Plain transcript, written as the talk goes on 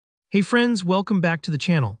Hey friends, welcome back to the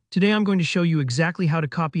channel. Today I'm going to show you exactly how to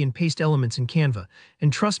copy and paste elements in Canva,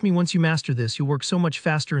 and trust me, once you master this, you'll work so much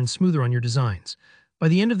faster and smoother on your designs. By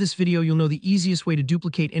the end of this video, you'll know the easiest way to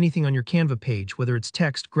duplicate anything on your Canva page, whether it's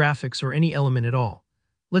text, graphics, or any element at all.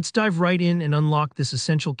 Let's dive right in and unlock this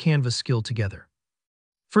essential Canva skill together.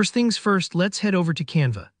 First things first, let's head over to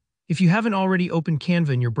Canva. If you haven't already opened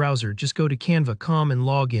Canva in your browser, just go to canva.com and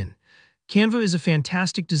log in. Canva is a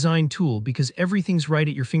fantastic design tool because everything's right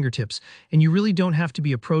at your fingertips, and you really don't have to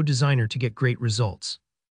be a pro designer to get great results.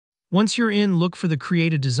 Once you're in, look for the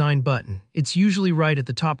Create a Design button. It's usually right at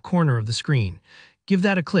the top corner of the screen. Give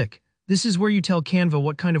that a click. This is where you tell Canva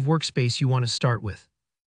what kind of workspace you want to start with.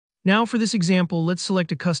 Now for this example, let's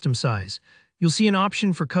select a custom size. You'll see an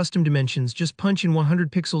option for custom dimensions. Just punch in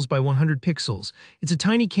 100 pixels by 100 pixels. It's a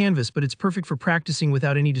tiny canvas, but it's perfect for practicing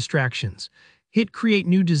without any distractions. Hit Create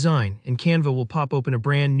New Design, and Canva will pop open a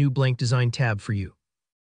brand new blank design tab for you.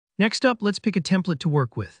 Next up, let's pick a template to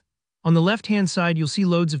work with. On the left-hand side, you'll see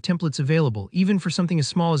loads of templates available, even for something as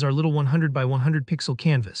small as our little 100 by 100 pixel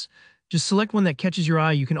canvas. Just select one that catches your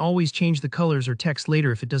eye. You can always change the colors or text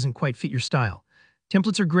later if it doesn't quite fit your style.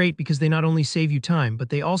 Templates are great because they not only save you time, but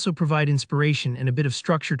they also provide inspiration and a bit of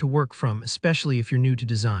structure to work from, especially if you're new to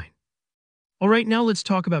design. Alright, now let's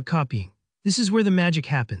talk about copying. This is where the magic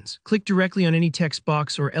happens. Click directly on any text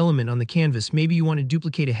box or element on the canvas. Maybe you want to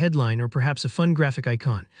duplicate a headline or perhaps a fun graphic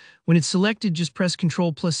icon. When it's selected, just press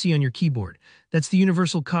Ctrl+C on your keyboard. That's the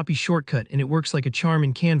universal copy shortcut, and it works like a charm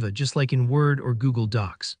in Canva, just like in Word or Google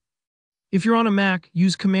Docs. If you're on a Mac,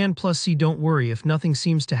 use Command+C. Don't worry if nothing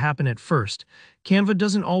seems to happen at first. Canva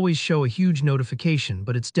doesn't always show a huge notification,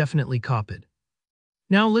 but it's definitely copied.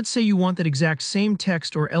 Now let's say you want that exact same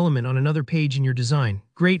text or element on another page in your design.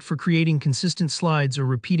 Great for creating consistent slides or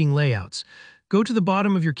repeating layouts. Go to the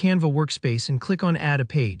bottom of your Canva workspace and click on Add a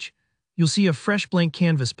Page. You'll see a fresh blank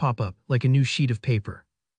canvas pop up, like a new sheet of paper.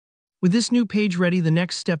 With this new page ready, the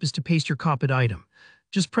next step is to paste your copied item.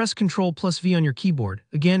 Just press Ctrl+V on your keyboard.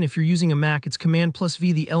 Again, if you're using a Mac, it's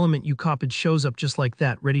Command+V. The element you copied shows up just like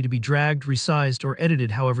that, ready to be dragged, resized, or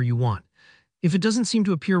edited however you want. If it doesn't seem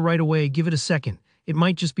to appear right away, give it a second. It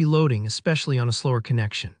might just be loading, especially on a slower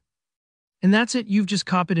connection. And that's it, you've just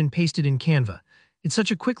copied and pasted in Canva. It's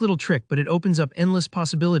such a quick little trick, but it opens up endless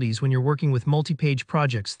possibilities when you're working with multi-page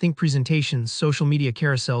projects. Think presentations, social media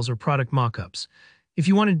carousels, or product mock-ups. If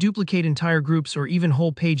you want to duplicate entire groups or even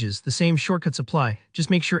whole pages, the same shortcuts apply.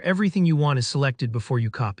 Just make sure everything you want is selected before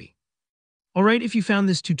you copy. Alright, if you found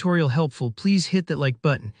this tutorial helpful, please hit that like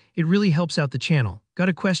button. It really helps out the channel. Got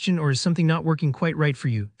a question or is something not working quite right for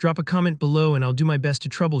you? Drop a comment below and I'll do my best to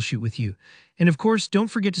troubleshoot with you. And of course, don't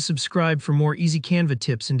forget to subscribe for more easy Canva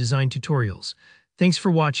tips and design tutorials. Thanks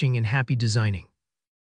for watching and happy designing.